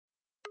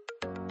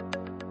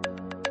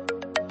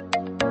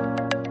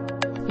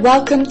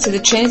Welcome to the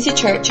Trinity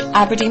Church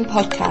Aberdeen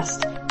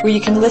podcast, where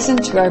you can listen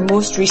to our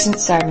most recent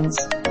sermons.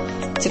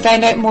 To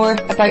find out more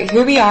about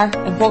who we are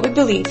and what we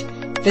believe,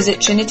 visit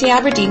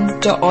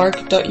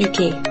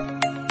trinityaberdeen.org.uk.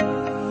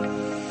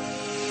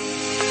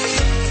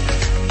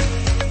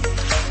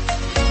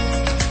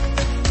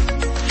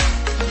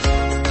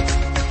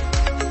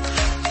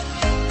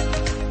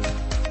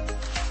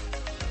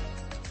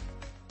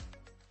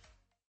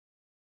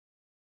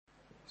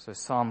 So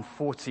Psalm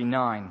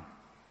 49.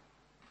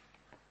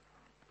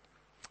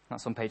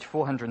 That's on page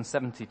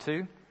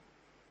 472,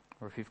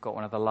 or if you've got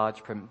one of the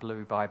large print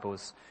blue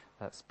Bibles,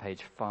 that's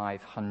page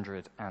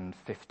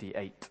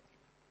 558.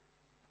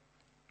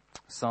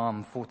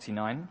 Psalm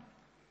 49.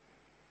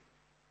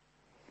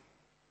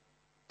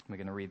 We're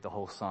going to read the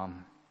whole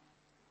psalm.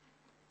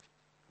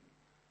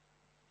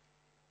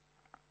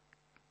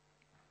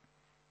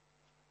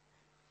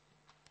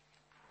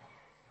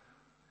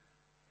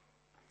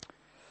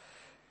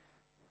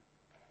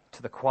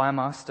 To the choir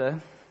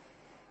master,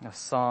 a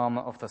psalm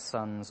of the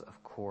sons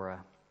of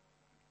Korah.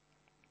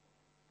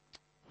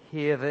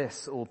 Hear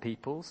this, all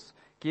peoples.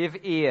 Give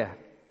ear,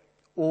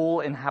 all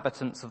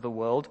inhabitants of the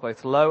world,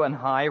 both low and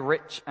high,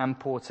 rich and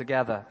poor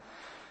together.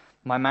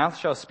 My mouth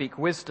shall speak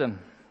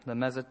wisdom. The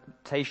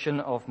meditation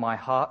of my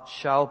heart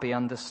shall be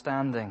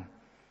understanding.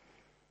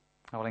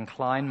 I will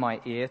incline my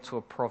ear to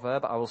a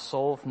proverb. I will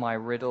solve my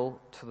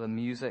riddle to the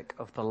music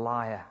of the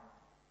lyre.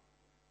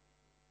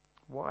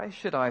 Why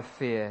should I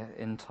fear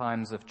in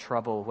times of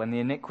trouble, when the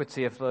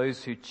iniquity of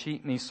those who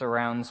cheat me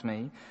surrounds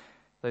me,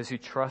 those who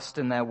trust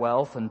in their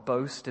wealth and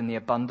boast in the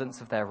abundance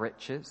of their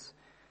riches?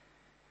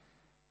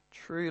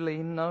 Truly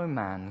no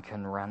man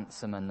can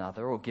ransom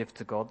another or give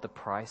to God the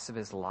price of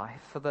his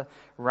life, for the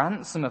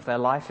ransom of their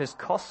life is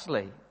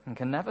costly and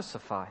can never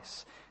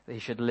suffice, that he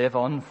should live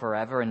on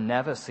forever and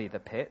never see the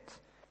pit.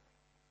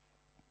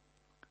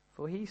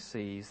 For he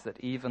sees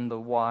that even the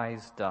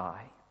wise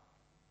die,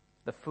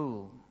 the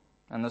fool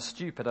and the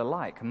stupid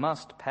alike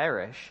must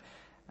perish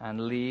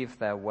and leave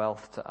their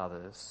wealth to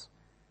others.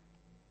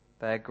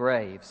 Their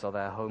graves are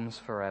their homes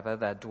forever,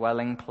 their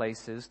dwelling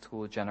places to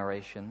all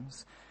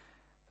generations,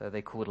 though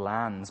they called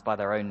lands by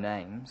their own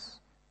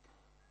names.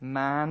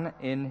 Man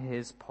in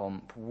his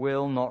pomp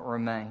will not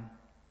remain.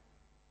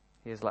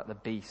 He is like the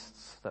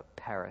beasts that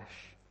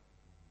perish.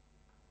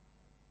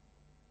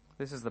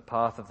 This is the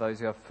path of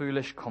those who have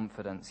foolish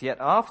confidence, yet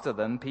after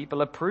them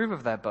people approve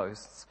of their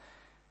boasts.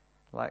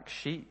 Like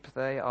sheep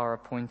they are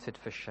appointed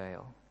for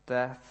Sheol.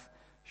 Death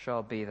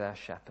shall be their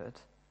shepherd,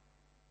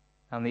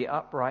 and the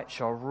upright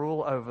shall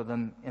rule over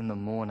them in the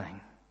morning.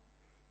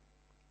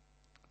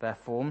 Their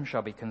form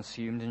shall be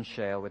consumed in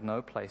Sheol with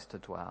no place to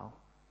dwell.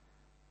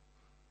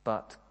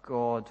 But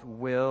God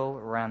will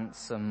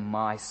ransom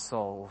my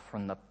soul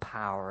from the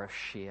power of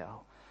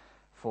Sheol,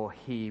 for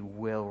he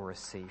will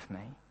receive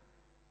me.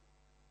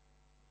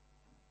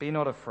 Be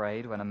not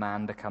afraid when a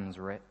man becomes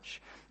rich,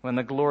 when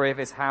the glory of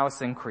his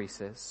house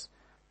increases.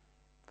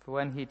 For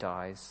when he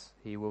dies,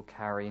 he will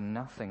carry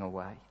nothing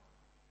away.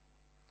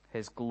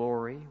 His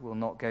glory will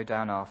not go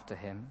down after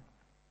him.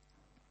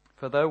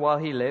 For though while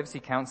he lives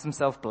he counts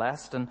himself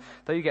blessed, and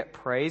though you get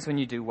praise when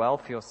you do well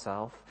for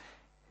yourself,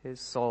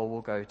 his soul will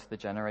go to the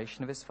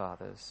generation of his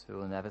fathers, who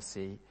will never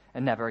see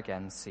and never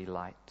again see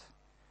light.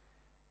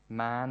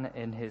 Man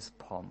in his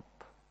pomp,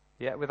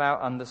 yet without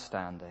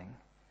understanding,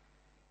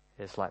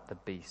 is like the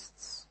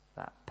beasts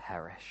that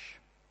perish.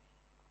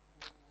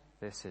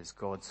 This is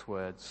God's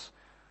words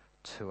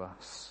to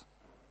us.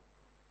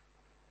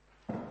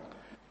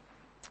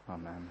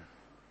 Amen.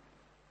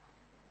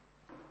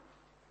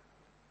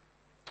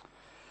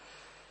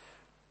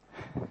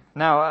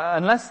 Now,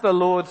 unless the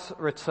Lord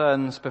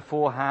returns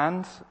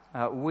beforehand,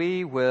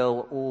 we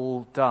will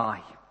all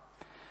die.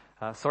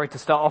 Sorry to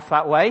start off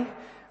that way.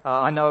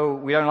 I know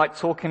we don't like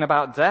talking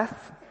about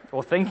death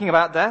or thinking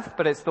about death,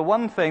 but it's the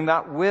one thing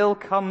that will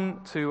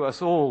come to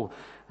us all.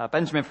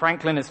 Benjamin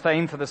Franklin is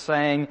famed for the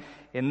saying,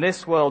 "In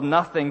this world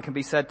nothing can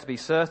be said to be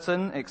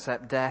certain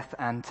except death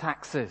and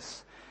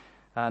taxes."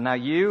 Now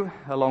you,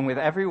 along with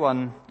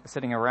everyone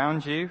sitting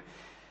around you,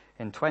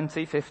 in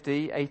 20,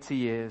 50, 80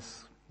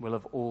 years will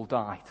have all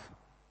died.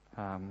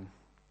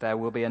 There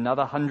will be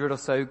another 100 or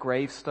so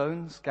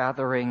gravestones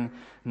gathering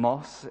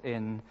moss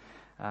in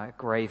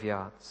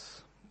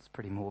graveyards. It's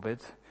pretty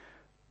morbid.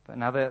 But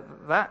now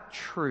that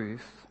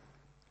truth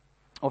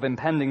of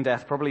impending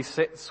death probably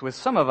sits with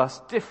some of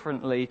us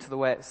differently to the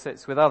way it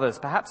sits with others.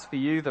 Perhaps for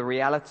you, the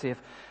reality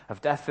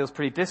of death feels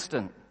pretty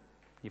distant.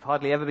 You've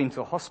hardly ever been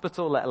to a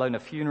hospital, let alone a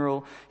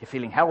funeral. You're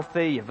feeling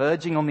healthy, you're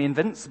verging on the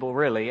invincible,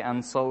 really,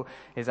 and so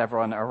is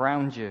everyone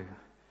around you.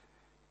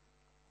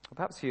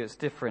 Perhaps for you it's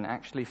different,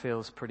 actually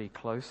feels pretty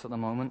close at the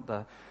moment.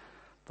 The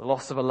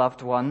loss of a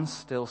loved one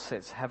still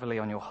sits heavily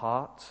on your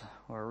heart,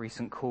 or a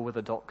recent call with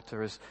a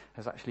doctor has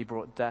actually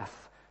brought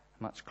death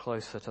much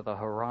closer to the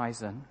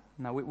horizon.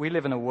 Now, we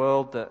live in a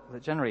world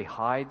that generally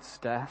hides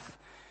death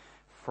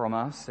from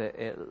us.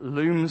 It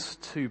looms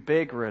too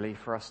big, really,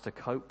 for us to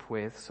cope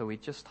with, so we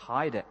just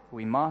hide it,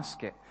 we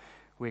mask it,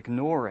 we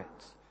ignore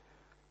it.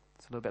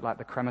 It's a little bit like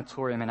the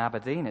crematorium in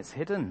Aberdeen. It's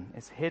hidden.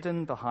 It's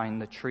hidden behind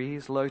the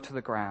trees, low to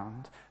the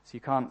ground, so you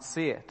can't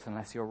see it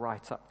unless you're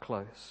right up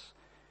close.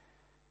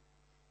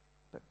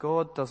 But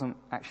God doesn't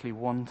actually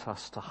want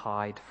us to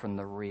hide from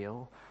the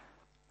real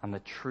and the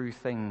true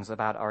things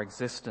about our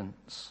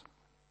existence.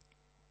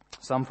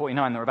 Psalm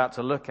 49 that we're about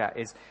to look at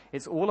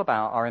it's all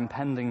about our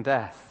impending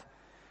death.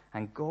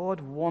 And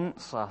God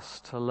wants us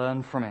to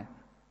learn from it.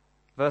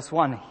 Verse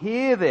 1,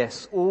 hear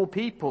this, all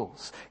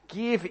peoples.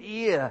 Give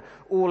ear,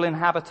 all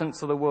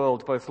inhabitants of the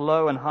world, both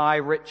low and high,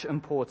 rich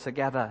and poor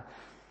together.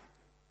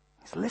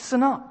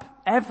 Listen up,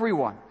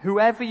 everyone,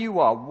 whoever you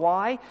are.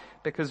 Why?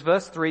 Because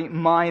verse 3,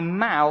 my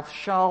mouth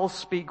shall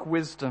speak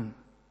wisdom.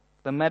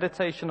 The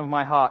meditation of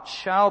my heart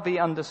shall be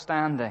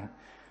understanding.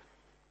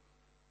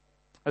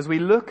 As we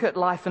look at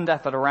life and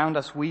death around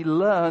us, we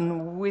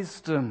learn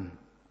wisdom.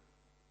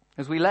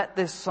 As we let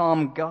this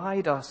psalm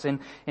guide us in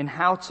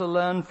how to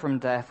learn from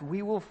death,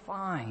 we will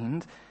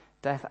find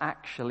death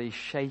actually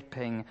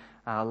shaping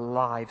our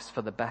lives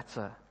for the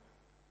better.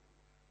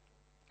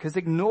 Because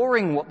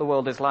ignoring what the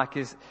world is like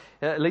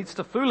leads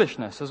to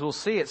foolishness. As we'll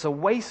see, it's a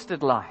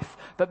wasted life.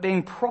 But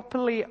being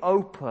properly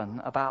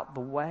open about the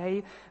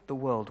way the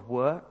world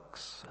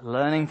works,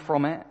 learning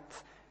from it,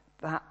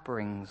 that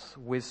brings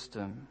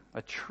wisdom,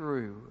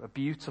 a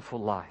beautiful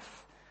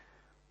life.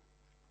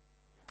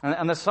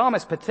 And the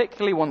psalmist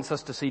particularly wants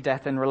us to see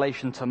death in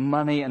relation to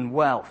money and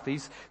wealth.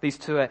 These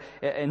two are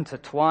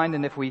intertwined,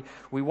 and if we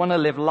want to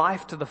live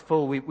life to the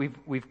full,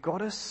 we've got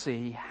to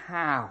see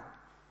how.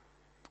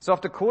 So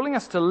after calling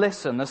us to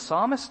listen, the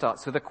psalmist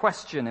starts with a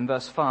question in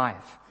verse 5.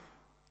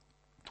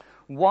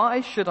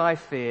 Why should I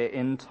fear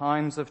in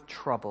times of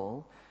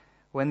trouble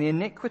when the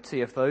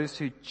iniquity of those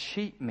who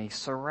cheat me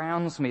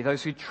surrounds me,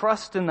 those who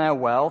trust in their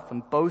wealth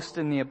and boast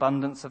in the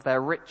abundance of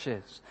their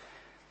riches?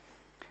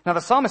 Now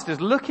the psalmist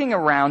is looking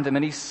around him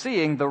and he's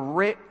seeing the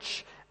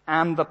rich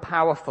and the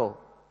powerful.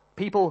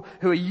 People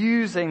who are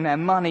using their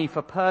money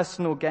for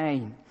personal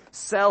gain.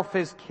 Self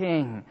is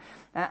king.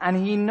 And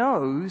he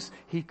knows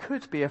he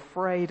could be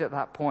afraid at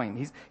that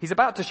point. He's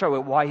about to show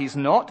why he's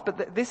not,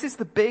 but this is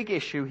the big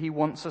issue he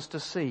wants us to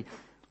see.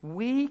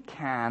 We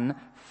can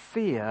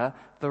fear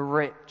the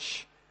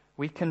rich.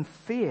 We can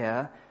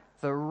fear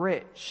the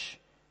rich.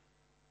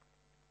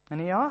 And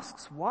he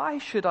asks, why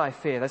should I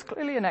fear? There's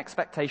clearly an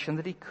expectation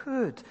that he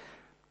could.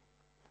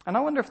 And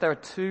I wonder if there are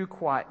two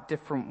quite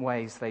different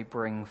ways they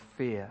bring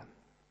fear.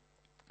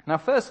 Now,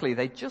 firstly,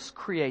 they just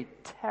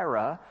create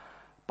terror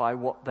by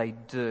what they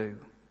do.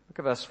 Look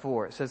at verse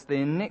 4. It says, the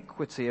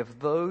iniquity of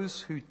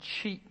those who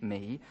cheat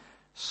me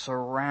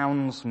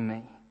surrounds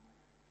me.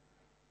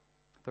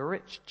 The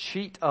rich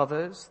cheat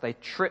others, they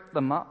trip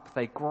them up,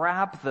 they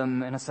grab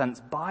them, in a sense,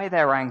 by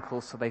their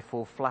ankles so they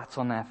fall flat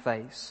on their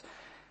face.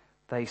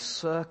 They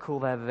circle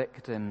their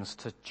victims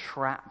to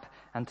trap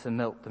and to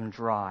milk them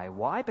dry.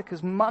 Why?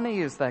 Because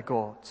money is their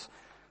god.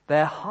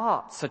 Their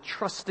hearts are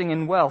trusting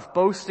in wealth,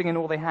 boasting in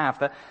all they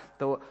have.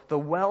 The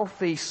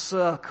wealthy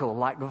circle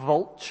like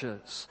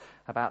vultures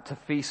about to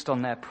feast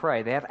on their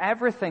prey. They have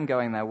everything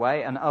going their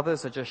way, and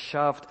others are just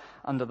shoved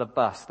under the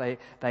bus. They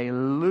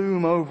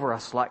loom over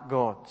us like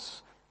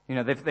gods. You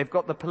know, they've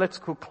got the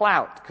political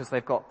clout because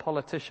they've got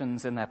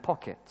politicians in their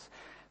pockets.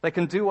 They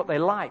can do what they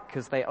like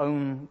because they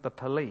own the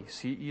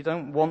police. You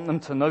don't want them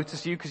to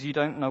notice you because you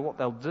don't know what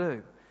they'll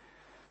do.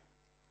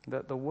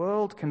 The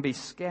world can be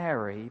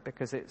scary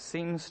because it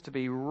seems to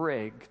be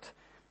rigged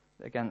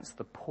against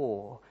the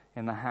poor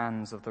in the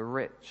hands of the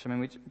rich. I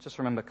mean, we just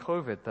remember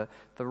COVID.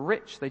 The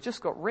rich, they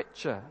just got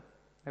richer.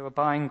 They were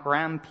buying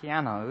grand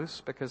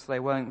pianos because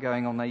they weren't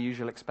going on their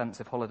usual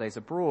expensive holidays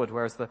abroad,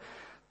 whereas the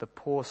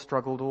poor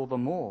struggled all the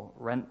more.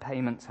 Rent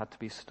payments had to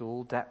be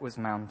stalled, debt was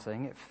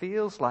mounting. It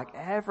feels like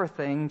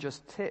everything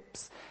just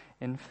tips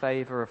in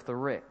favor of the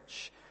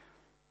rich.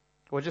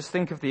 Or just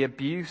think of the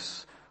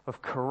abuse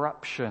of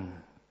corruption.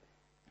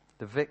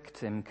 The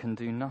victim can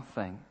do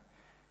nothing.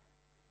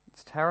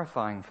 It's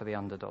terrifying for the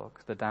underdog,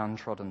 the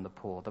downtrodden, the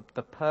poor,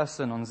 the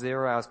person on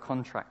 0 hours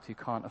contract who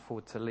can't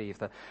afford to leave,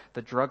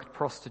 the drugged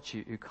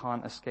prostitute who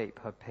can't escape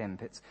her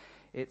pimp.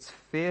 It's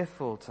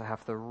fearful to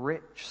have the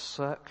rich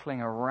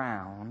circling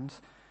around,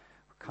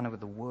 kind of with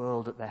the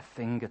world at their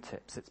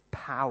fingertips. It's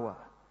power.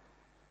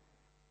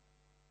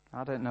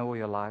 I don't know all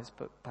your lives,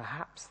 but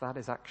perhaps that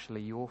is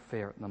actually your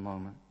fear at the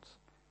moment.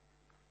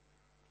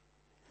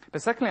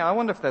 But secondly, I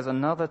wonder if there's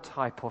another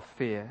type of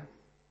fear.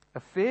 A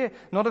fear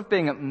not of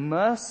being at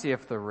mercy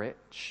of the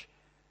rich,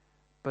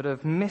 but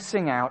of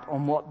missing out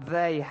on what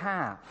they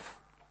have.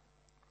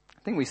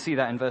 I think we see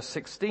that in verse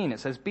 16.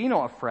 It says, be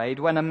not afraid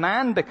when a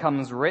man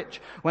becomes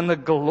rich, when the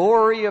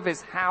glory of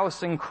his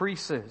house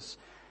increases.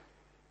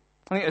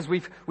 I think as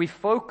we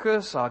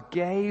focus our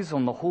gaze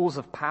on the halls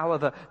of power,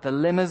 the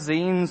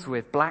limousines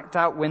with blacked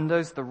out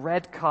windows, the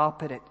red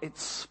carpet, it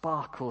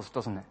sparkles,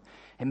 doesn't it?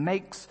 It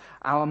makes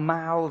our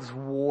mouths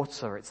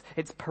water.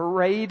 It's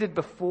paraded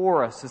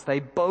before us as they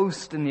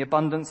boast in the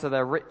abundance of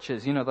their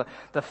riches. You know,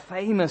 the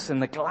famous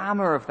in the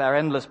glamour of their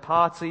endless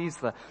parties,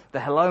 the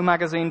Hello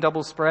magazine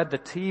double spread, the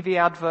TV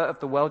advert of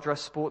the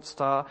well-dressed sports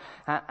star,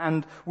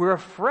 and we're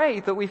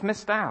afraid that we've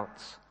missed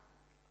out.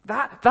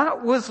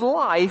 That was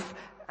life,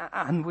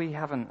 and we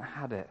haven't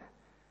had it.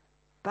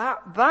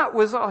 That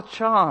was our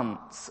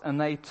chance,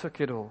 and they took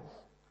it all.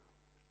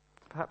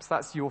 Perhaps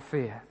that's your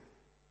fear.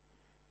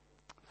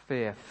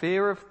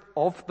 Fear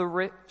of the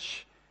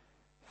rich,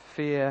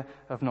 fear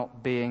of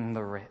not being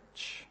the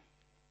rich.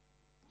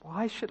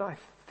 Why should I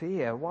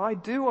fear? Why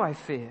do I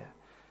fear?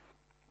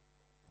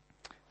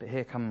 But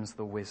here comes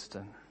the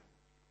wisdom.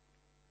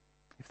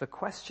 If the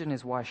question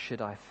is why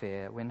should I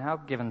fear, we're now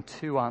given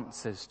two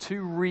answers,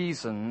 two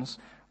reasons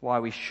why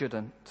we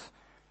shouldn't.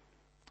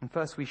 And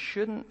first, we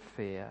shouldn't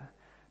fear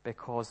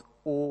because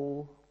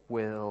all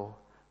will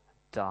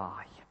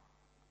die.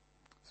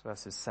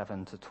 Verses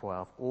 7 to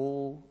 12.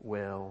 All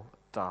will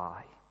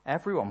die.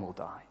 Everyone will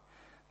die.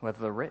 Whether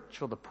the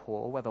rich or the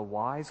poor, whether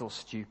wise or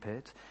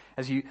stupid.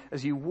 As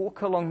you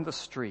walk along the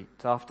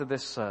street after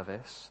this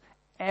service,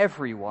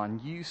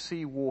 everyone you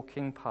see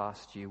walking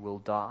past you will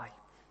die.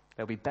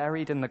 They'll be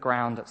buried in the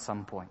ground at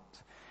some point.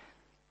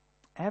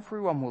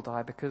 Everyone will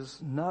die because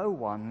no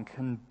one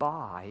can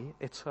buy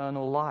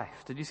eternal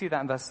life. Did you see that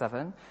in verse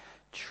 7?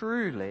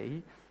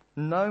 Truly,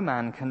 no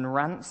man can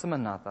ransom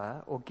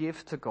another or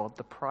give to God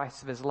the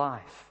price of his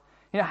life.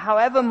 You know,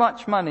 however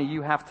much money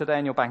you have today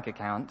in your bank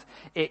account,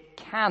 it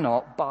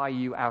cannot buy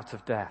you out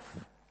of death.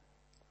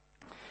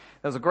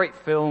 There was a great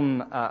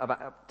film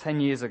about 10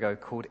 years ago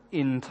called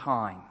In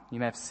Time. You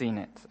may have seen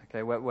it,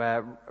 okay,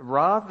 where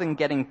rather than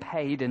getting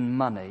paid in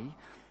money,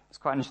 it's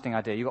quite an interesting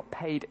idea, you got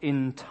paid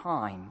in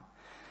time.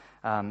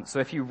 So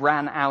if you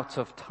ran out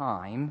of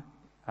time,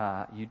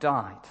 you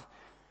died.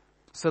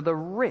 So the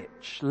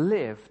rich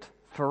lived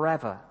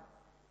forever.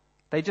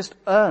 They just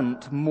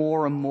earned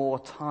more and more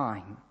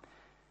time.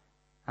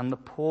 And the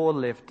poor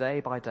lived day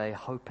by day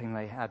hoping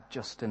they had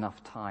just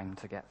enough time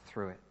to get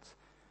through it.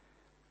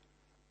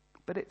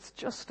 But it's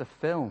just a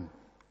film.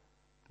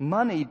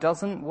 Money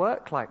doesn't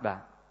work like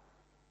that.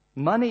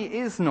 Money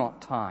is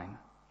not time.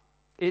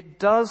 It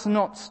does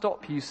not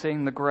stop you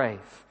seeing the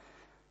grave.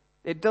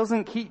 It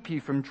doesn't keep you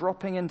from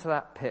dropping into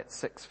that pit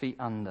 6 feet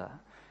under.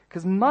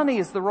 Because money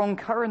is the wrong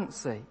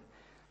currency.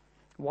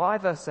 Why,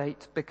 verse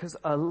 8? Because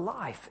a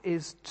life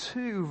is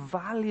too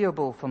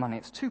valuable for money.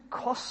 It's too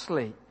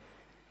costly.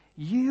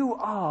 You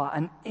are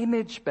an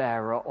image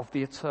bearer of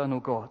the eternal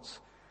God.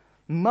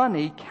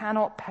 Money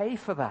cannot pay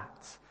for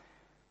that.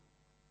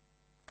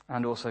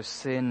 And also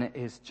sin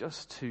is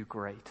just too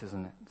great,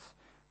 isn't it?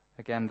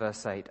 Again,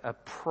 verse 8, a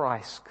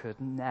price could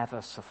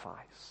never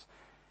suffice.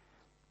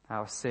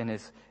 Our sin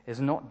is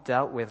not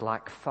dealt with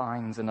like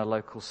fines in a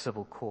local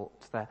civil court.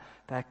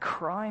 They're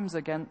crimes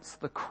against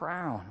the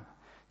crown,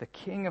 the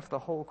king of the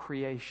whole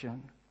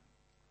creation.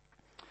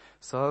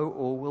 So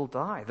all will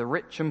die, the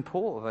rich and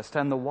poor, verse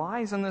 10, the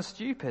wise and the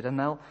stupid, and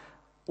they'll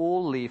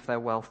all leave their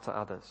wealth to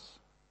others.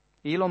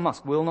 Elon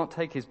Musk will not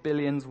take his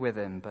billions with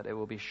him, but it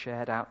will be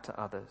shared out to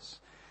others.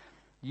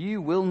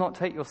 You will not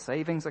take your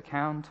savings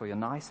account or your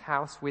nice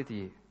house with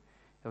you.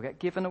 It'll get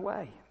given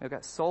away. It'll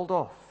get sold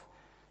off.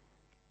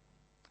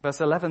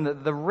 Verse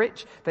 11, the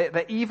rich,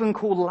 they even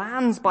call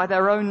lands by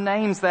their own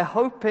names. They're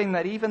hoping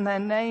that even their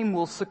name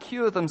will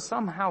secure them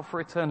somehow for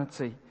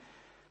eternity.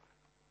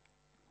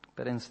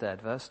 But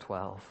instead, verse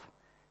 12,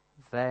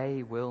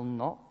 they will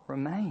not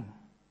remain.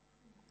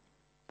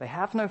 They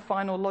have no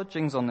final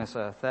lodgings on this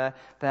earth.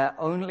 Their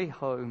only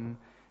home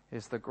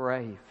is the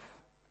grave.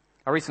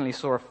 I recently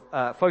saw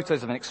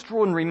photos of an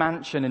extraordinary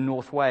mansion in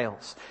North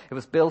Wales. It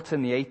was built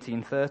in the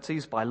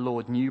 1830s by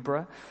Lord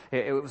Newborough.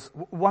 It was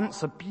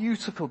once a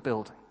beautiful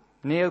building,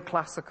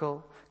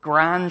 neoclassical,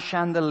 grand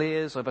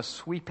chandeliers over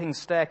sweeping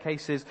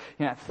staircases,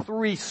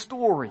 3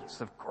 stories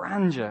of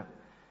grandeur.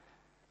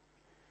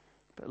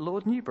 But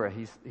Lord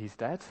Newborough, he's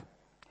dead.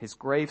 His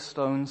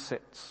gravestone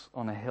sits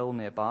on a hill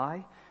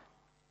nearby,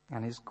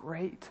 and his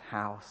great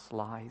house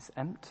lies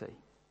empty.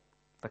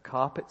 The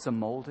carpets are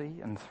mouldy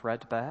and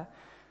threadbare.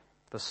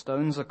 The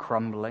stones are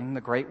crumbling.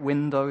 The great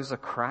windows are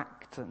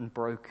cracked and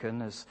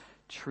broken as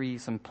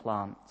trees and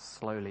plants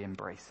slowly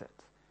embrace it.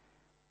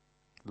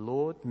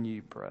 Lord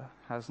Newborough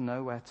has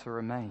nowhere to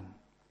remain.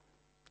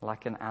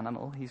 Like an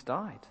animal, he's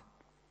died.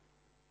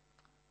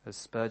 As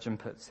Spurgeon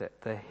puts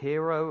it, the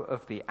hero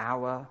of the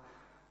hour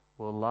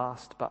will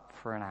last but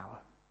for an hour.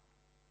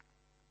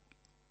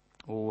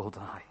 All will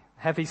die.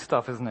 Heavy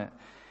stuff, isn't it?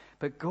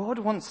 But God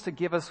wants to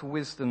give us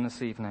wisdom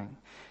this evening.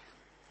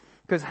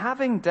 Because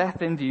having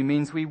death in view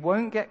means we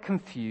won't get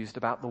confused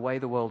about the way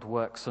the world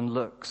works and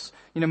looks.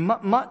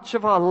 Much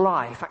of our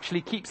life actually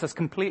keeps us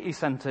completely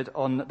centered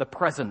on the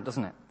present,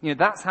 doesn't it?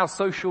 That's how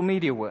social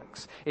media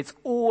works. It's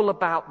all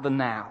about the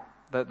now.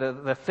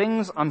 The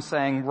things I'm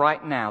saying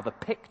right now, the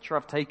picture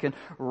I've taken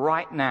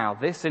right now,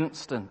 this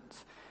instant.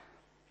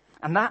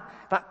 And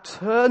that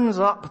turns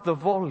up the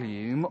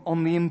volume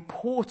on the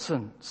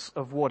importance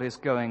of what is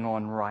going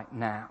on right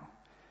now.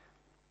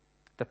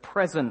 The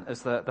present,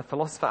 as the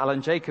philosopher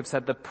Alan Jacobs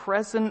said, the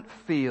present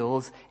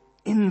feels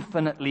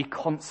infinitely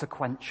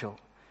consequential.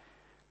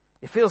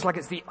 It feels like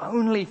it's the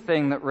only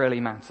thing that really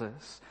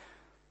matters.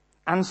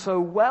 And so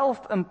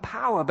wealth and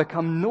power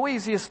become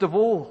noisiest of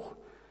all.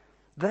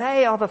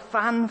 They are the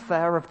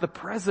fanfare of the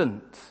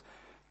present.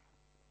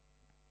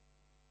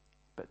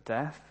 But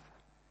death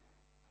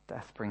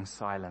brings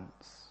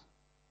silence.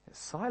 It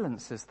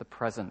silences the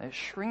present. It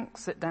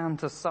shrinks it down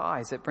to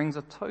size. It brings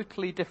a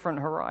totally different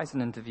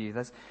horizon into view.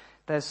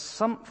 There's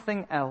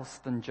something else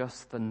than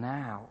just the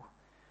now.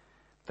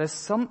 There's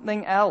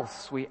something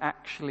else we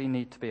actually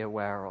need to be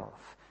aware of.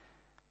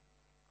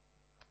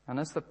 And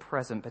as the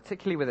present,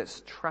 particularly with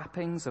its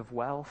trappings of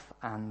wealth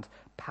and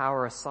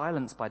power, are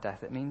silenced by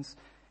death, it means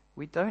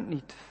we don't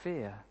need to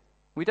fear.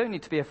 We don't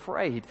need to be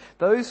afraid.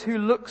 Those who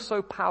look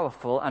so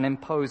powerful and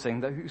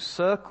imposing, who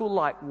circle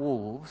like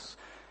wolves,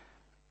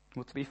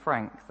 well, to be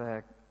frank,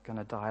 they're going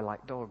to die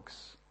like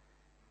dogs.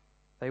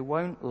 They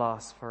won't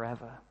last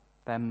forever.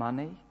 Their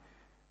money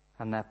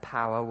and their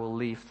power will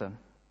leave them.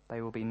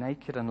 They will be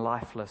naked and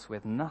lifeless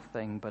with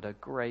nothing but a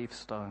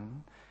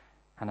gravestone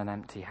and an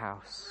empty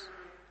house.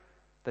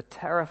 The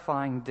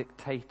terrifying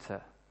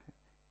dictator,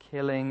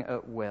 killing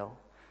at will,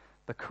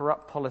 the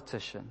corrupt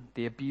politician,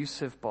 the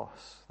abusive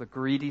boss, the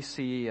greedy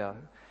CEO,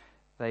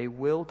 they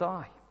will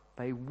die.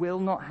 They will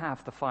not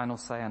have the final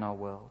say in our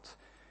world.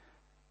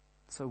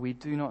 So we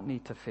do not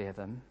need to fear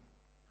them.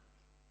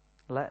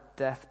 Let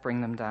death bring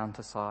them down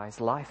to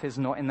size. Life is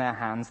not in their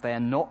hands. They are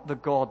not the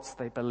gods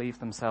they believe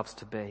themselves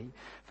to be.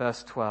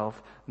 Verse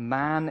 12,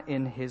 man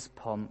in his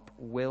pomp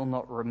will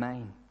not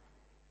remain.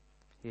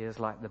 He is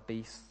like the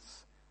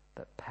beasts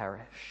that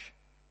perish.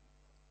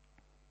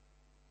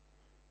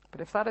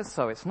 But if that is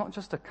so, it's not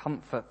just a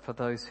comfort for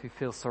those who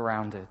feel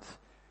surrounded,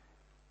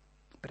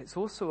 but it's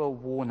also a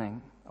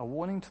warning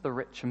to the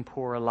rich and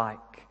poor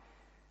alike.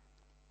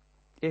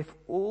 If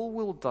all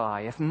will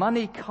die, if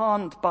money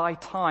can't buy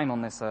time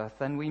on this earth,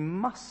 then we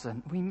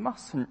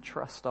mustn't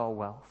trust our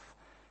wealth.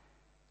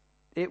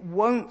 It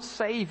won't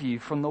save you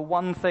from the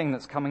one thing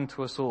that's coming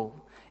to us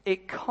all.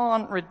 It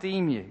can't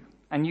redeem you,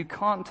 and you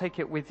can't take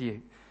it with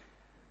you.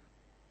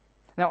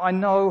 Now, I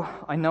know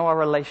our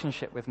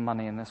relationship with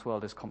money in this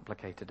world is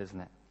complicated,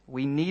 isn't it?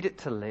 We need it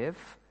to live,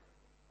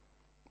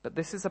 but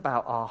this is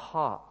about our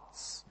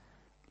hearts.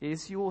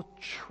 Is your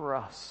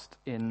trust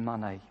in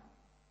money?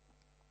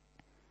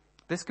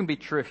 This can be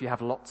true if you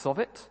have lots of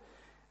it,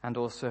 and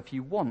also if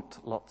you want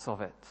lots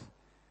of it.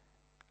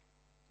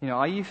 You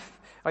know,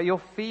 are your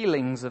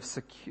feelings of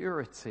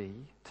security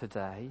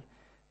today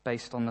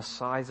based on the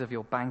size of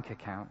your bank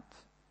account?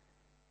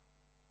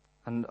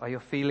 And are your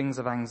feelings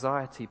of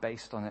anxiety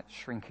based on its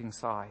shrinking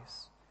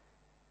size?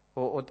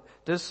 Or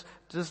does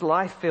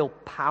life feel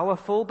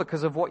powerful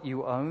because of what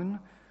you own,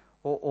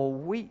 or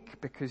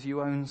weak because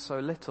you own so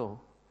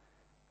little?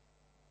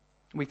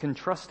 We can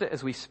trust it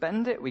as we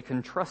spend it. We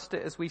can trust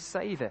it as we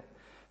save it.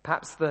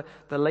 Perhaps the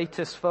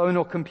latest phone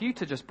or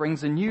computer just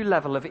brings a new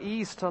level of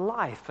ease to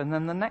life, and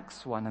then the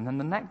next one, and then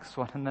the next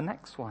one, and the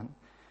next one.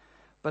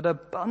 But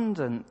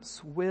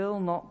abundance will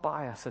not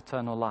buy us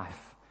eternal life.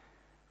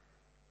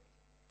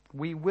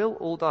 We will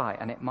all die,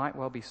 and it might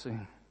well be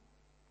soon.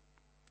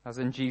 As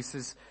in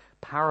Jesus'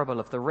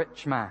 parable of the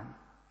rich man,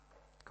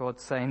 God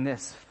saying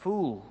this,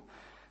 "Fool,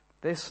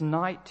 this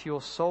night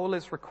your soul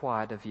is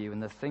required of you,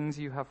 and the things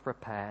you have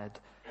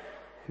prepared,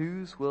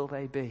 whose will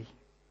they be?"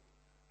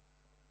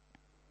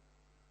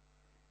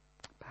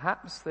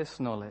 Perhaps this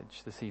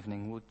knowledge this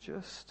evening will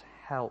just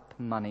help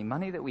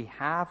money that we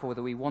have or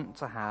that we want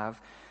to have,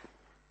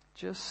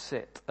 just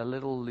sit a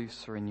little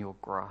looser in your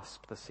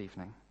grasp this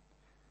evening.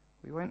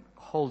 We won't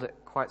hold it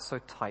quite so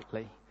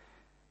tightly,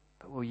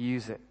 but we'll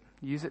use it.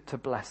 Use it to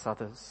bless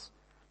others.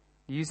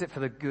 Use it for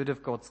the good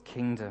of God's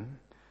kingdom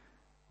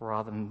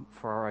rather than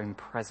for our own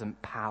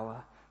present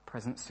power,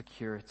 present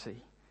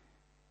security.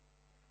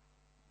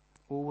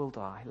 All will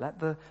die. Let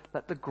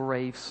the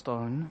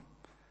gravestone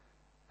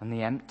and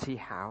the empty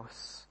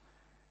house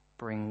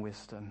bring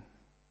wisdom.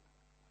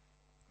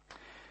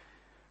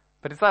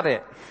 But is that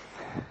it?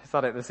 Is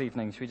that it this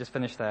evening? Should we just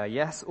finish there?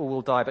 Yes, all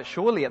will die, but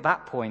surely at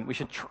that point we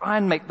should try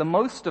and make the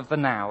most of the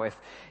now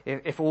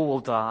if all will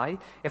die.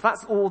 If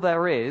that's all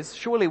there is,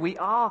 surely we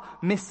are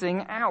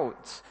missing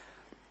out.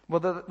 Well,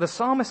 the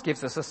psalmist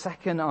gives us a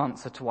second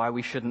answer to why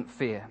we shouldn't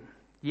fear.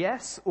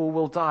 Yes, all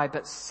will die,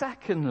 but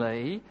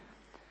secondly,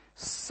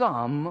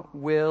 some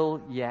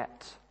will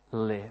yet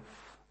live.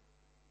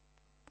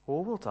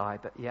 All will die,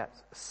 but yet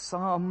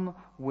some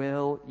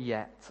will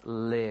yet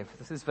live.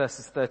 This is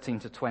verses 13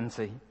 to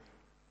 20.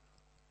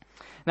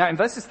 Now, in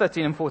verses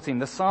 13 and 14,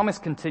 the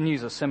psalmist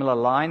continues a similar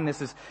line.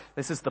 This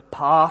is the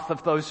path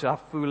of those who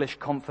have foolish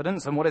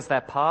confidence. And what is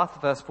their path?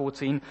 Verse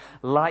 14,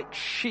 like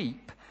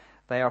sheep,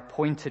 they are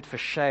appointed for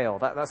Sheol.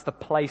 That's the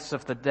place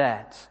of the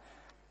dead.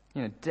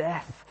 You know,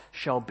 death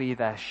shall be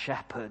their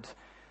shepherd.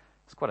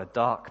 It's quite a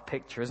dark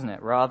picture, isn't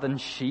it? Rather than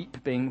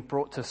sheep being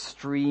brought to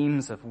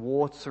streams of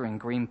water and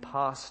green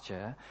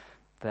pasture,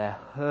 they're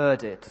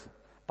herded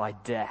by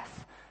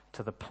death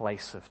to the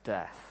place of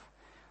death.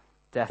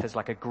 Death is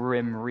like a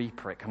grim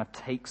reaper. It kind of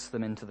takes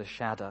them into the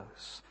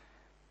shadows.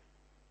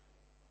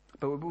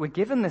 But we're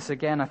given this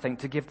again, I think,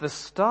 to give the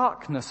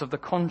starkness of the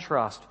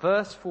contrast.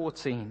 Verse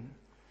 14,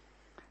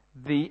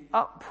 the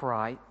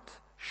upright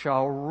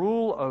shall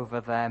rule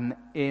over them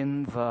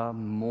in the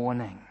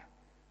morning.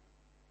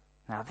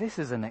 Now, this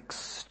is an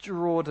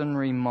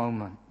extraordinary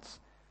moment.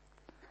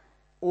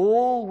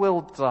 All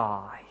will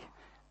die,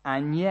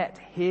 and yet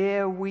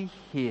here we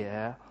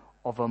hear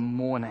of a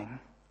morning.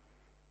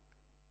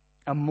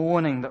 A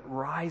morning that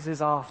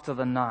rises after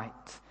the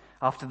night,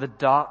 after the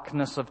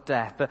darkness of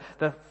death.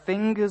 The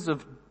fingers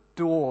of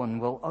dawn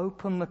will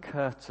open the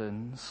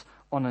curtains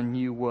on a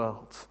new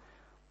world.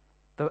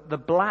 The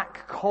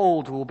black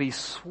cold will be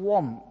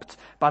swamped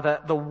by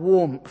the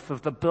warmth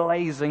of the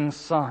blazing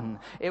sun.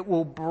 It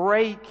will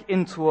break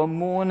into a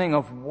morning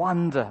of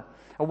wonder,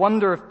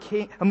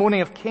 a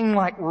morning of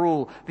king-like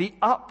rule. The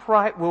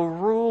upright will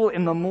rule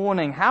in the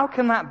morning. How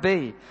can that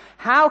be?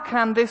 How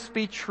can this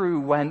be true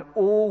when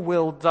all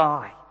will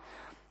die?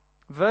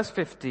 Verse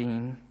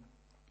 15,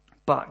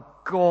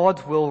 but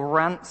God will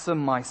ransom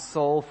my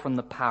soul from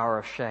the power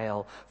of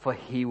Sheol, for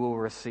he will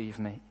receive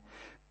me.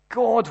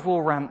 God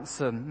will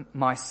ransom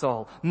my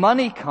soul.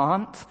 Money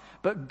can't,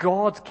 but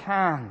God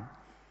can.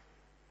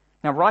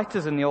 Now,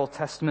 writers in the Old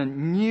Testament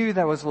knew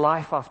there was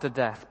life after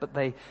death, but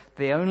they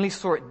only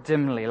saw it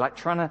dimly, like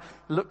trying to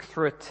look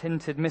through a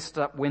tinted,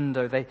 mist-up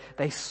window.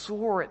 They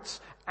saw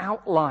its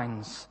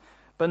outlines,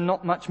 but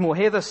not much more.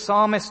 Here the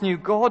psalmist knew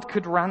God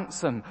could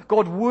ransom.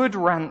 God would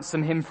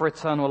ransom him for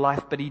eternal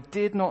life, but he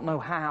did not know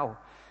how.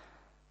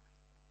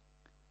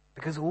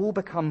 Because all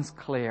becomes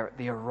clear at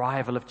the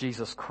arrival of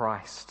Jesus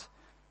Christ.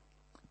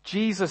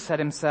 Jesus said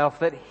himself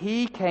that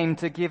he came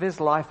to give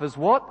his life as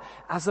what?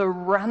 As a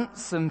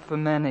ransom for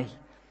many.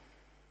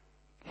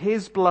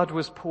 His blood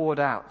was poured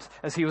out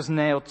as he was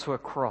nailed to a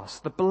cross.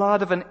 The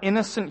blood of an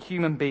innocent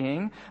human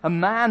being, a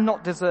man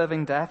not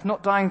deserving death,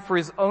 not dying for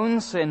his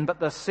own sin, but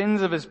the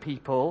sins of his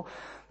people.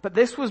 But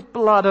this was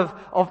blood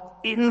of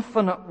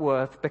infinite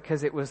worth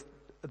because it was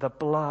the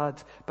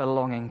blood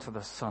belonging to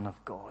the Son of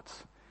God.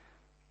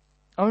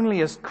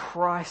 Only as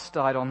Christ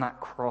died on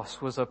that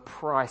cross was a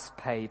price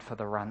paid for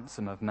the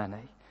ransom of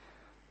many.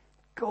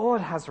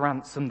 God has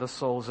ransomed the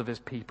souls of his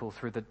people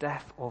through the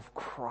death of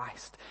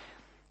Christ.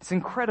 It's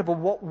incredible.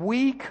 What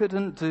we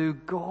couldn't do,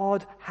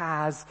 God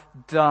has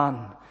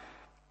done.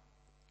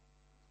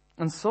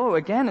 And so,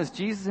 again, as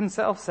Jesus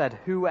himself said,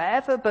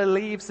 whoever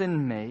believes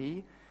in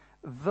me,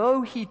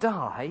 though he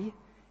die,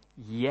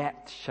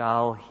 yet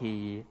shall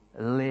he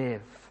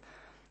live.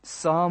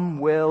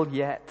 Some will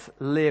yet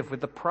live.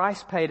 With the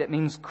price paid, it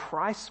means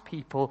Christ's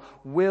people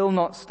will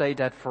not stay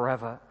dead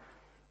forever.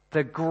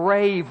 The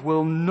grave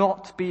will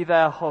not be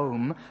their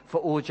home for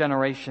all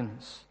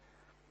generations.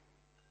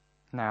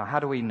 Now, how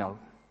do we know?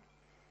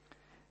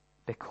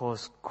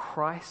 Because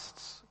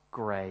Christ's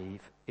grave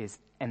is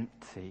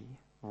empty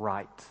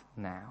right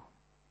now.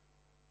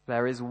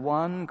 There is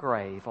one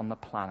grave on the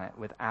planet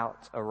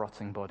without a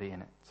rotting body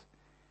in it.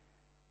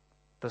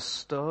 The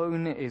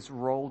stone is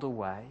rolled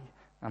away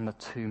and the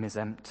tomb is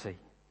empty.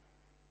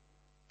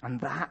 And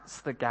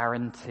that's the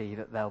guarantee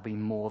that there'll be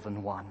more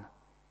than one.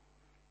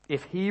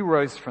 If he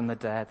rose from the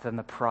dead, then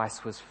the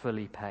price was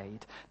fully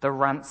paid, the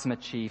ransom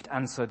achieved,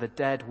 and so the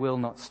dead will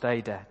not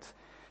stay dead.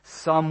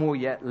 Some will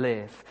yet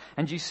live.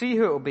 And you see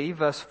who it will be?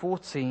 Verse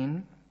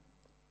 14.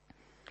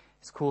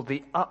 It's called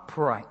the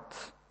upright.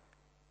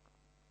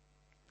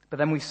 But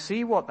then we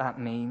see what that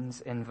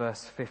means in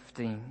verse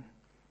 15.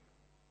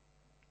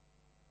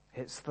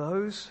 It's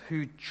those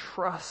who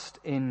trust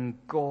in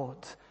God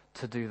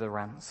to do the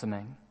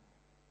ransoming.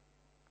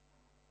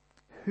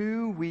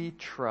 Who we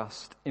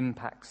trust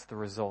impacts the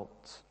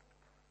result.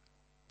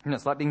 And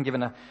it's like being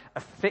given a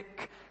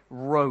thick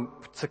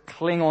rope to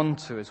cling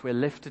onto as we're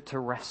lifted to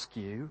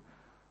rescue,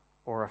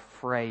 or a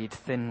frayed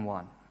thin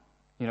one.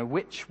 You know,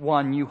 which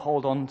one you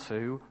hold on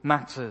to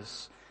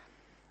matters.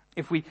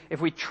 If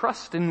we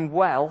trust in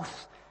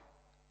wealth,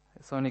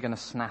 it's only going to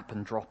snap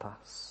and drop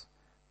us.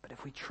 But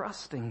if we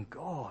trust in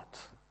God,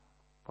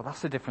 well,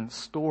 that's a different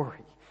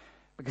story.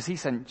 Because he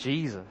sent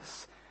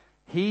Jesus.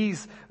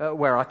 He's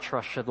where our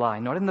trust should lie.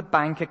 Not in the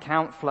bank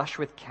account flush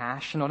with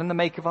cash, not in the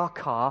make of our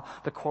car,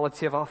 the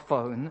quality of our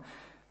phone,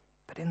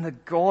 but in the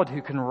God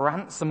who can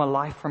ransom a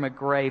life from a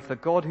grave, the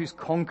God who's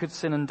conquered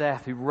sin and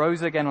death, who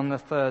rose again on the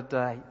third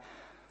day.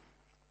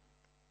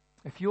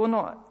 If you're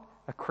not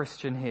a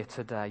Christian here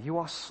today, you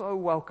are so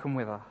welcome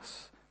with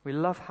us. We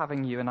love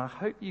having you, and I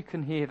hope you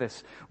can hear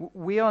this.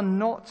 We are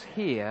not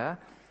here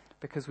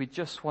because we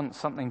just want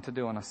something to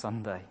do on a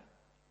Sunday.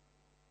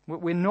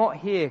 We're not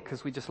here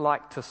because we just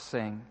like to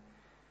sing.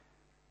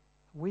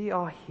 We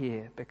are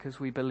here because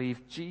we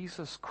believe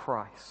Jesus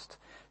Christ,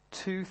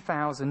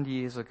 2,000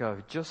 years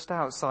ago, just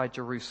outside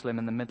Jerusalem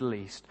in the Middle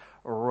East,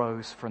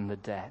 arose from the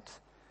dead,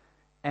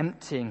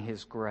 emptying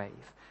his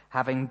grave,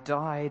 having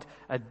died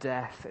a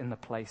death in the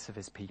place of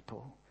his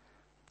people.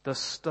 The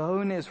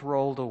stone is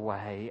rolled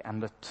away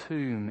and the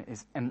tomb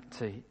is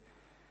empty.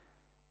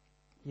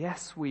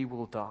 Yes, we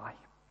will die.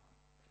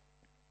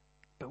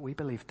 But we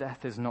believe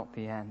death is not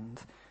the end.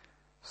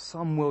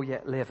 Some will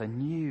yet live a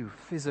new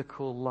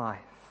physical life.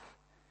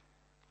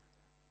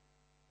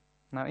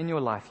 Now, in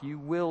your life, you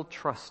will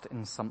trust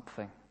in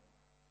something.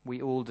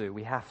 We all do.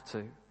 We have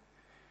to.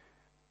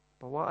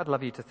 But what I'd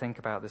love you to think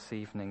about this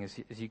evening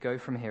as you go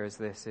from here is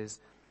this,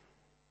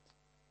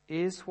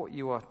 is what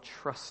you are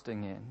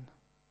trusting in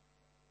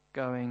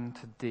going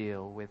to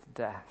deal with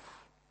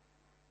death?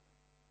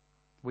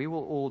 We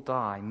will all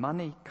die.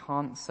 Money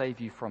can't save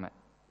you from it.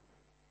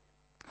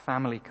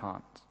 Family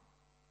can't.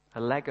 A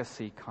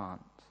legacy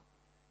can't.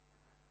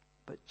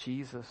 But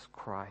Jesus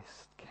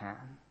Christ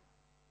can.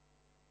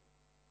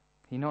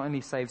 He not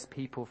only saves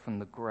people from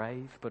the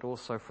grave, but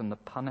also from the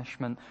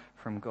punishment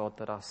from God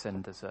that our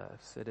sin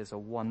deserves. It is a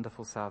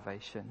wonderful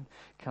salvation.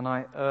 Can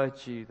I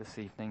urge you this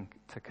evening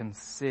to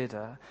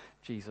consider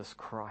Jesus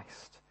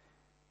Christ?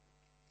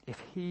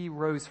 If he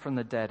rose from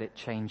the dead, it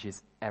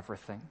changes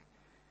everything.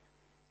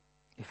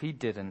 If he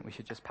didn't, we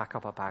should just pack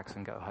up our bags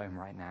and go home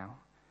right now.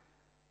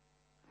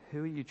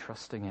 Who are you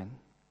trusting in?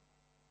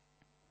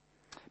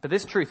 But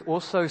this truth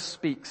also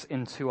speaks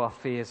into our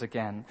fears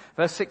again.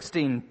 Verse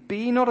 16,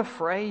 be not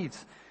afraid.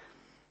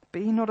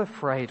 Be not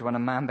afraid when a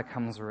man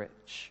becomes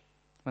rich,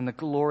 when the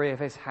glory of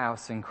his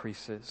house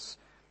increases.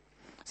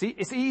 See,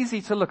 it's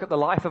easy to look at the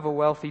life of a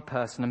wealthy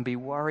person and be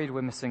worried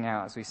we're missing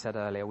out, as we said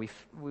earlier.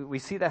 We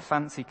see their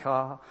fancy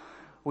car.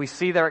 We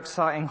see their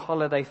exciting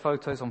holiday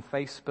photos on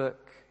Facebook.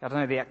 I don't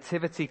know, the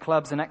activity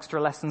clubs and extra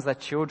lessons their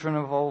children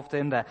are involved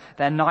in,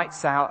 their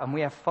nights out, and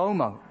we have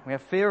FOMO. We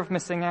have fear of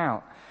missing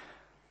out.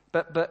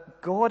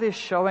 But God is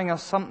showing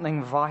us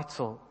something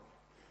vital.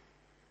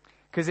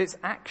 Because it's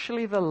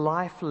actually the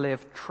life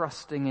lived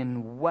trusting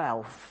in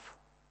wealth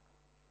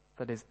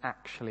that is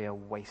actually a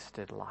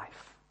wasted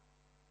life.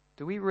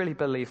 Do we really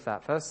believe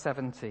that? Verse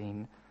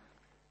 17,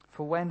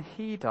 for when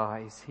he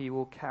dies, he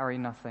will carry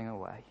nothing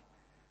away,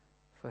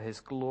 for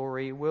his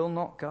glory will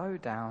not go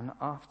down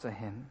after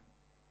him.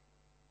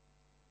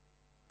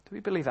 Do we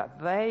believe that?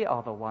 They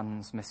are the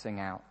ones missing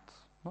out,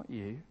 not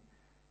you.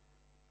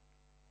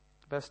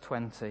 Verse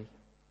 20,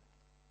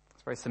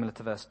 it's very similar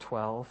to verse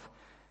 12,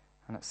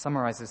 and it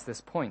summarizes this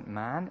point.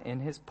 Man,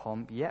 in his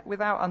pomp, yet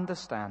without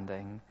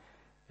understanding,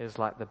 is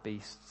like the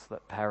beasts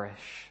that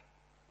perish.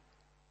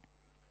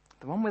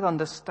 The one with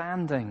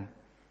understanding,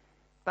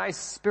 that is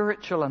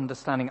spiritual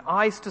understanding,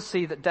 eyes to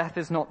see that death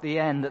is not the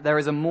end, that there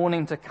is a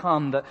morning to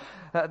come,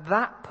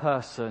 that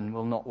person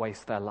will not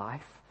waste their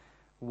life.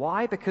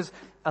 Why? Because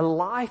a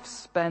life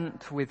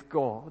spent with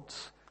God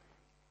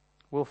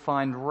will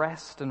find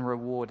rest and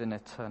reward in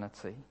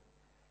eternity.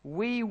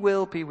 We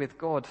will be with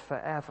God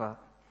forever.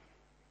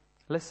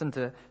 Listen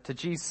to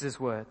Jesus'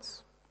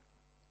 words.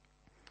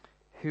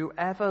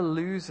 Whoever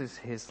loses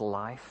his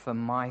life for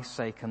my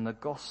sake and the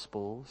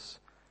gospel's,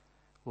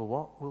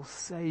 will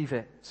save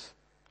it.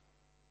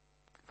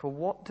 For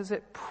what does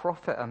it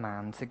profit a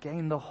man to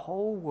gain the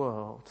whole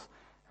world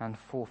and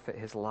forfeit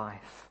his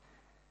life?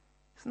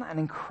 Isn't that an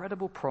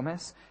incredible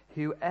promise?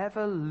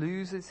 Whoever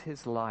loses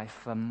his life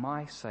for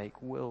my sake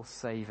will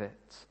save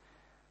it.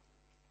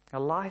 A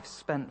life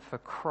spent for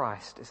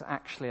Christ is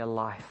actually a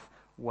life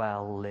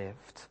well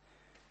lived.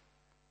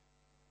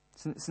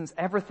 Since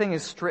everything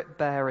is stripped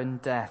bare in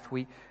death,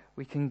 we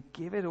can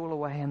give it all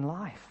away in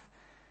life.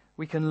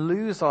 We can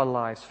lose our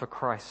lives for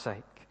Christ's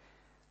sake.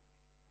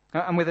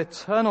 And with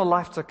eternal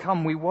life to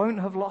come, we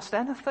won't have lost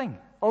anything,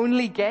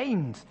 only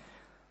gained.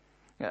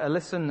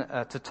 Listen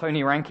to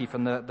Tony Ranke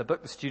from the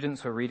book the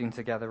students were reading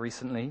together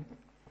recently.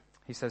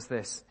 He says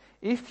this,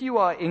 if you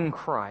are in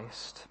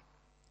Christ,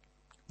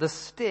 the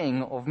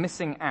sting of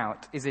missing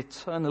out is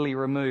eternally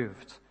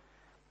removed.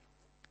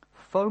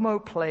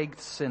 FOMO-plagued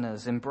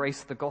sinners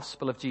embrace the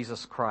gospel of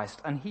Jesus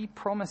Christ, and he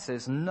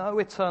promises no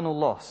eternal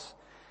loss.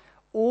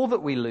 All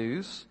that we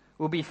lose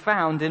will be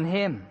found in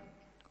him.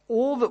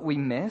 All that we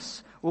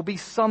miss will be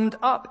summed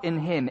up in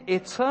him.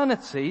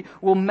 Eternity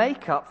will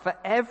make up for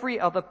every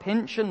other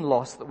pinch and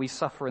loss that we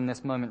suffer in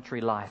this momentary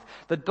life.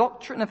 The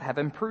doctrine of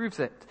heaven proves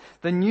it.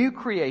 The new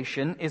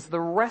creation is the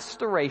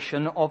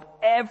restoration of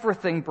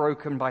everything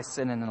broken by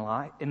sin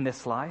in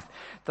this life,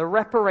 the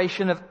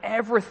reparation of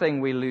everything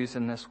we lose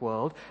in this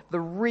world, the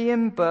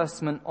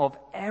reimbursement of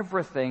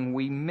everything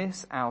we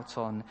miss out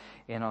on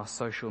in our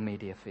social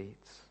media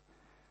feeds.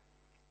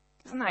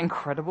 Isn't that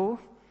incredible?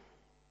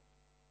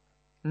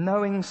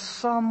 Knowing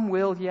some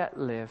will yet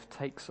live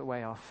takes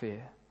away our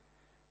fear.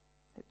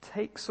 It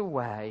takes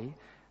away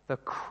the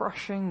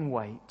crushing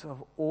weight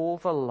of all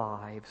the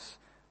lives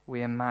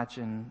we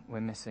imagine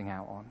we're missing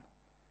out on.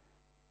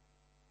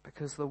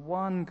 Because the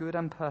one good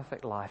and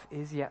perfect life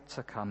is yet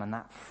to come, and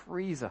that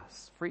frees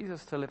us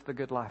to live the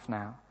good life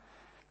now.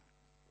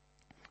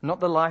 Not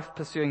the life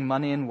pursuing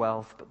money and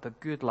wealth, but the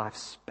good life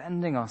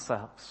spending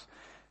ourselves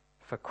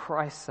for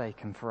Christ's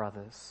sake and for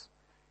others.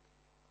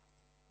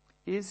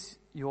 Is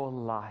your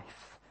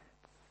life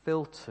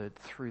filtered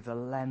through the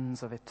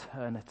lens of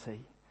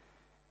eternity?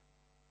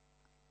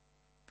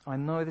 I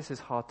know this is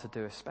hard to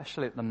do,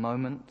 especially at the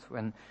moment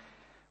when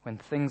when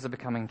things are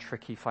becoming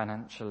tricky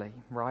financially,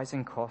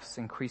 rising costs,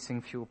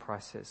 increasing fuel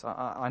prices.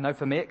 I know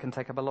for me it can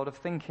take up a lot of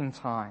thinking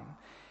time.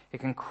 It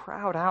can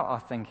crowd out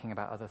our thinking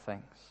about other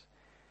things.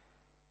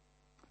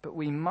 But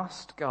we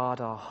must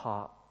guard our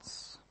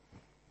hearts.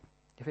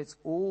 If it's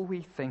all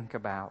we think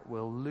about,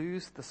 we'll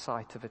lose the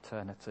sight of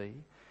eternity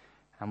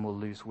and we'll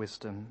lose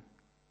wisdom.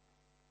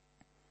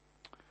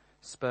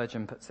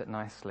 Spurgeon puts it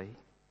nicely.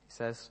 He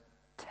says,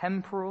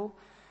 temporal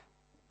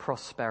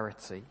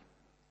prosperity,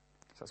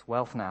 so that's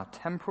wealth now,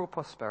 temporal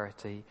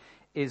prosperity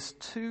is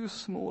too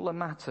small a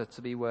matter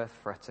to be worth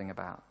fretting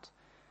about.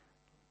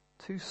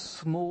 Too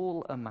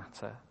small a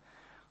matter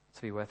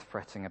to be worth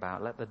fretting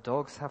about. Let the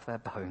dogs have their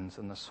bones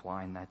and the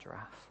swine their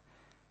draff.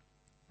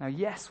 Now,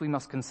 yes, we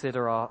must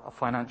consider our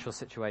financial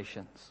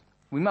situations.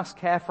 We must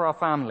care for our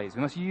families.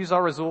 We must use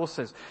our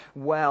resources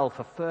well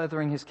for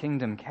furthering his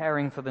kingdom,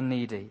 caring for the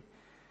needy.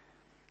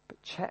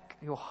 But check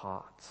your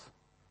heart.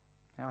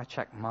 Now I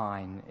check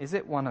mine. Is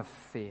it one of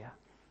fear?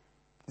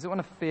 Is it one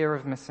of fear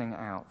of missing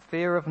out?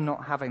 Fear of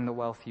not having the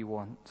wealth you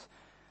want?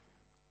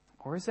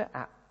 Or is it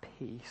at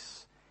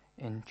peace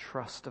in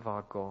trust of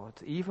our God,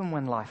 even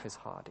when life is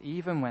hard,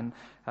 even when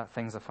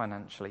things are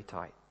financially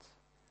tight?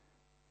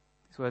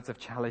 These words have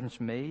challenged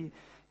me.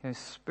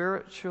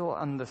 Spiritual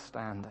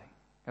understanding,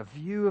 a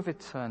view of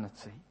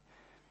eternity,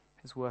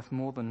 is worth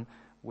more than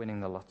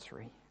winning the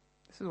lottery.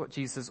 This is what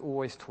Jesus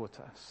always taught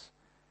us.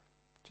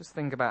 Just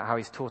think about how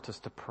he's taught us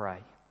to pray.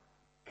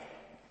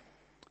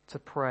 To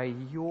pray,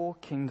 your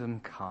kingdom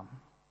come.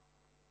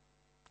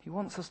 He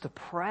wants us to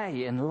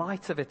pray in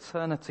light of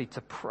eternity,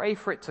 to pray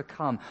for it to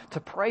come, to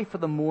pray for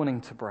the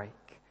morning to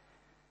break.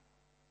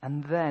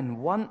 And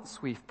then,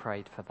 once we've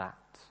prayed for that,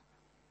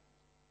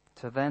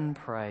 to then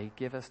pray,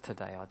 give us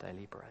today our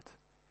daily bread.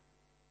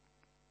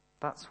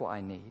 That's what I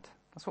need.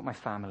 That's what my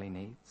family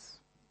needs,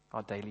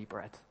 our daily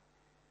bread.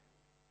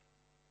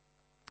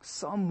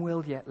 Some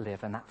will yet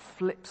live, and that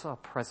flips our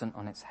present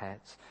on its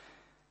head.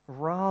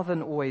 Rather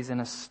than always in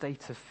a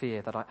state of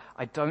fear that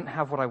I don't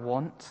have what I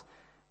want,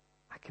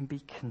 I can be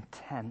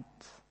content.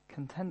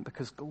 Content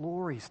because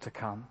glory's to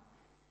come.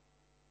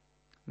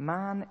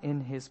 Man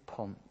in his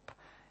pomp,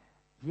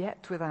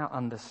 yet without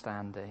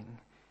understanding,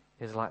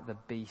 is like the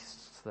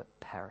beasts that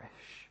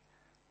perish.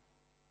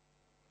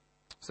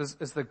 So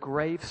as the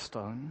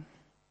gravestone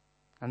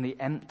and the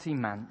empty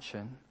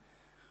mansion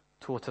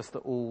taught us that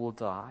all will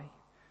die,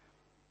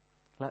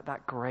 let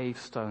that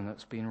gravestone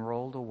that's been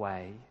rolled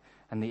away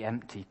and the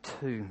empty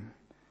tomb,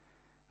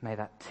 may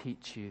that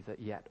teach you that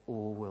yet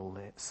all will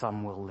live,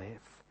 some will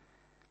live.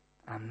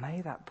 And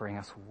may that bring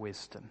us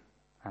wisdom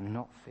and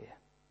not fear.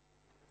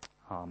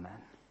 Amen.